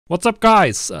What's up,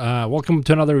 guys? Welcome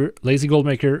to another Lazy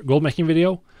Goldmaker goldmaking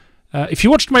video. If you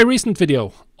watched my recent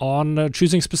video on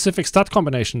choosing specific stat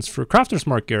combinations for Crafter's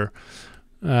Mark gear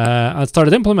and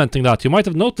started implementing that, you might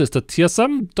have noticed that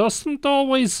TSM doesn't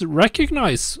always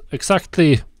recognize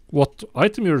exactly what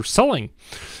item you're selling.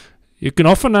 You can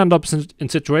often end up in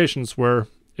situations where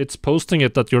it's posting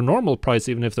it at your normal price,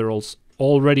 even if there's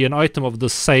already an item of the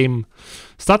same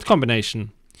stat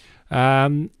combination.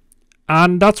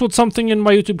 And that's what something in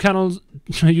my YouTube channel's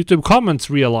YouTube comments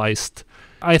realized.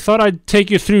 I thought I'd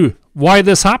take you through why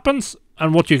this happens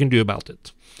and what you can do about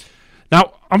it.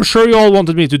 Now, I'm sure you all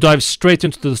wanted me to dive straight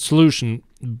into the solution,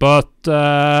 but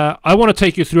I want to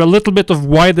take you through a little bit of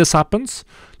why this happens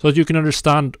so that you can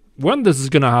understand when this is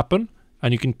going to happen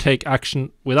and you can take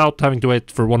action without having to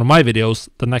wait for one of my videos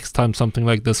the next time something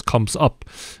like this comes up.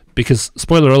 Because,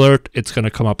 spoiler alert, it's going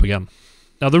to come up again.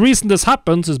 Now, the reason this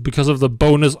happens is because of the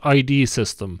bonus ID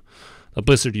system that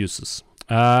Blizzard uses.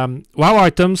 WoW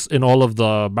items in all of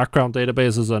the background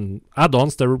databases and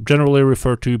add-ons, they're generally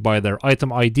referred to by their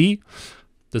item ID.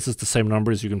 This is the same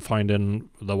numbers you can find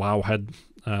in the WoW head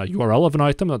URL of an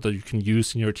item that you can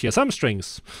use in your TSM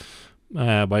strings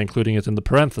by including it in the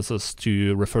parentheses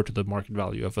to refer to the market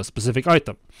value of a specific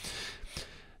item.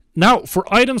 Now,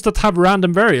 for items that have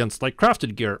random variants, like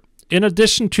crafted gear, in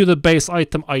addition to the base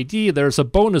item ID, there's a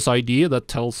bonus ID that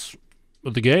tells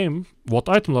the game what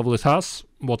item level it has,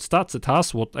 what stats it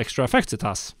has, what extra effects it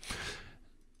has.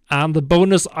 And the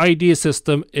bonus ID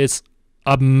system is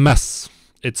a mess.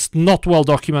 It's not well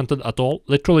documented at all.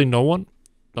 Literally no one,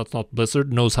 that's not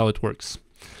Blizzard, knows how it works.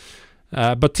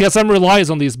 But TSM relies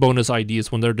on these bonus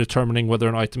IDs when they're determining whether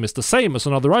an item is the same as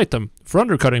another item for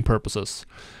undercutting purposes.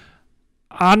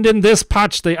 And in this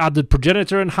patch, they added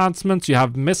progenitor enhancements, you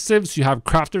have missives, you have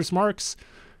crafter's marks,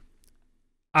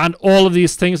 and all of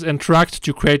these things interact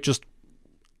to create just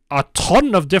a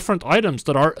ton of different items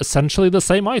that are essentially the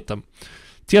same item.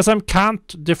 TSM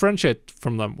can't differentiate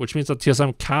from them, which means that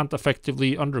TSM can't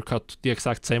effectively undercut the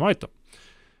exact same item.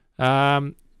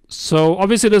 So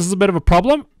obviously this is a bit of a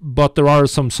problem, but there are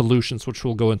some solutions which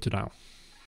we'll go into now.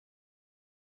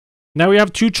 Now we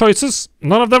have two choices.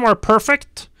 None of them are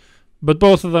perfect, but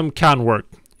both of them can work.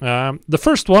 The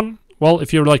first one, well,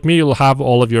 if you're like me, you'll have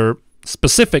all of your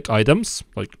specific items,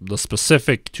 like the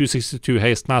specific 262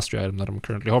 haste mastery item that I'm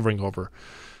currently hovering over,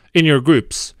 in your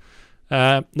groups.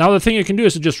 Now the thing you can do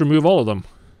is to just remove all of them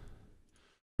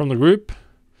from the group,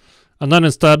 and then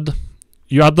instead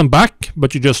you add them back,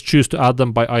 but you just choose to add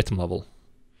them by item level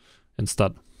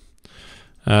instead.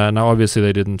 Now obviously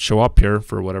they didn't show up here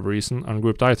for whatever reason,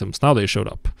 ungrouped items. Now they showed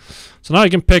up. So now I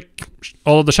can pick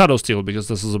all of the shadow steel because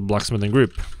this is a blacksmithing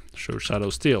group. Show shadow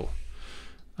steel.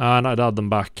 And I'd add them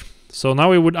back. So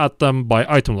now we would add them by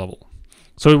item level.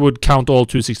 So it would count all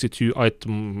 262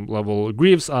 item level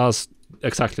greaves as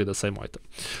exactly the same item.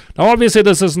 Now obviously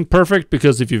this isn't perfect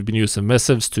because if you've been using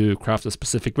missives to craft a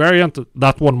specific variant,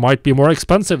 that one might be more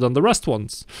expensive than the rest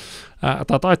ones at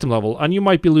that item level, and you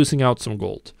might be losing out some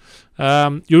gold.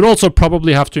 You would also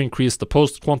probably have to increase the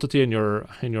post quantity in your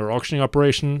auctioning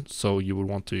operation, so you would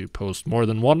want to post more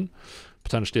than one,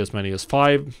 potentially as many as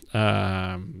 5,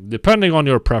 depending on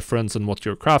your preference and what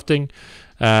you're crafting.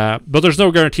 But there's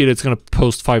no guarantee that it's going to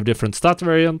post 5 different stat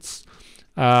variants.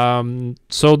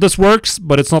 So this works,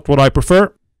 but it's not what I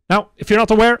prefer. Now, if you're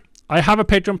not aware, I have a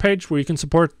Patreon page where you can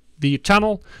support the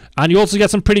channel, and you also get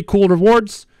some pretty cool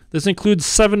rewards. This includes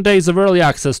 7 days of early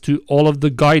access to all of the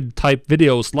guide type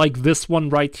videos like this one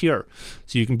right here.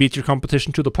 So you can beat your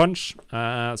competition to the punch.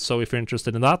 So if you're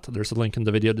interested in that, there's a link in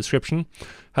the video description.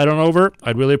 Head on over.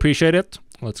 I'd really appreciate it.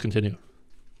 Let's continue.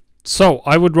 So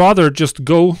I would rather just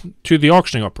go to the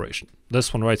auctioning operation.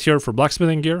 This one right here for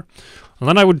blacksmithing gear. And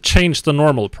then I would change the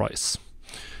normal price.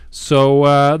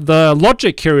 So the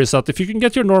logic here is that if you can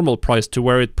get your normal price to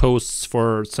where it posts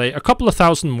for, say, a couple of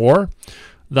thousand more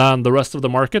than the rest of the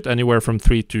market, anywhere from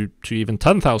 3 to even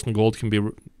 10,000 gold can be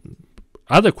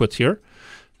adequate here,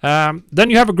 then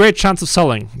you have a great chance of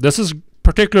selling. This is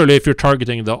particularly if you're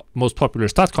targeting the most popular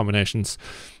stat combinations,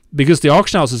 because the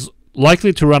auction house is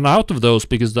likely to run out of those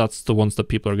because that's the ones that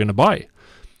people are going to buy.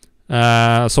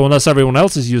 So unless everyone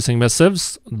else is using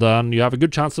missives, then you have a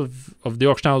good chance of the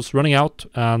auction house running out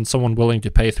and someone willing to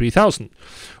pay 3,000.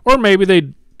 Or maybe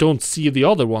they don't see the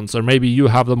other ones, or maybe you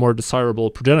have the more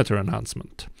desirable progenitor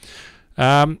enhancement.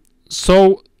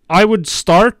 So I would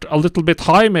start a little bit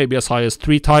high, maybe as high as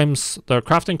 3 times the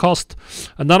crafting cost,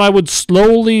 and then I would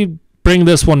slowly bring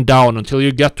this one down until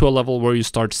you get to a level where you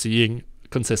start seeing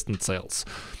consistent sales.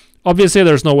 Obviously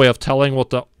there's no way of telling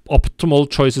what the optimal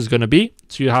choice is going to be,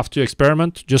 so you have to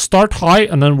experiment. Just start high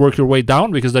and then work your way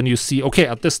down, because then you see, okay,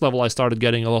 at this level I started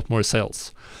getting a lot more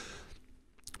sales.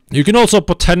 You can also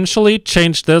potentially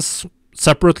change this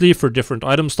separately for different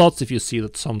item slots. If you see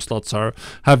that some slots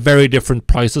have very different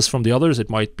prices from the others, it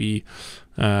might be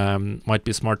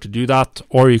smart to do that.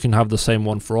 Or you can have the same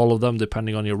one for all of them,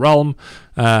 depending on your realm,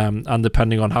 and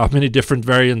depending on how many different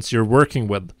variants you're working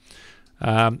with.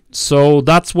 So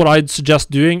that's what I'd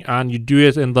suggest doing, and you do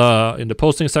it in the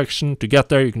posting section. To get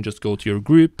there, you can just go to your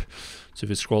group. So if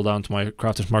you scroll down to my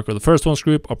Crafters Market, the first one's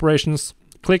group, operations,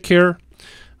 click here,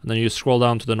 and then you scroll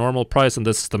down to the normal price, and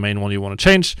this is the main one you want to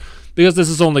change, because this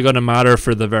is only going to matter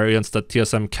for the variants that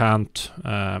TSM can't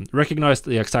recognize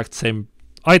the exact same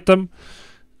item,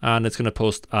 and it's going to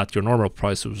post at your normal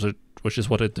price, which is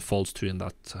what it defaults to in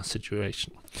that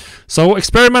situation. So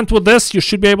experiment with this. You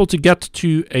should be able to get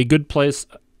to a good place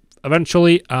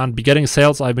eventually and be getting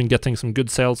sales. I've been getting some good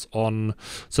sales on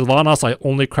Sylvanas. I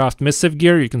only craft missive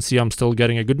gear. You can see I'm still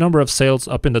getting a good number of sales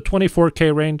up in the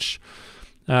 24k range,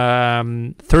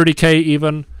 30k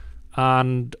even,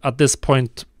 and at this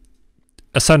point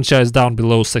Essentia is down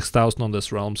below 6,000 on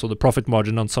this realm, so the profit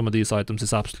margin on some of these items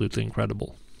is absolutely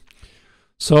incredible.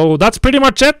 So that's pretty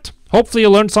much it. Hopefully you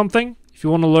learned something. If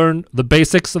you want to learn the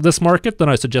basics of this market, then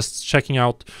I suggest checking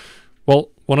out, well,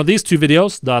 one of these two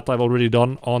videos that I've already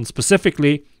done on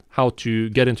specifically how to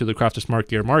get into the Crafters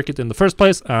Gear market in the first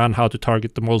place, and how to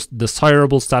target the most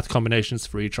desirable stat combinations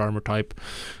for each armor type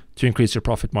to increase your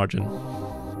profit margin.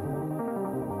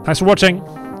 Thanks for watching.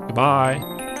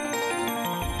 Goodbye.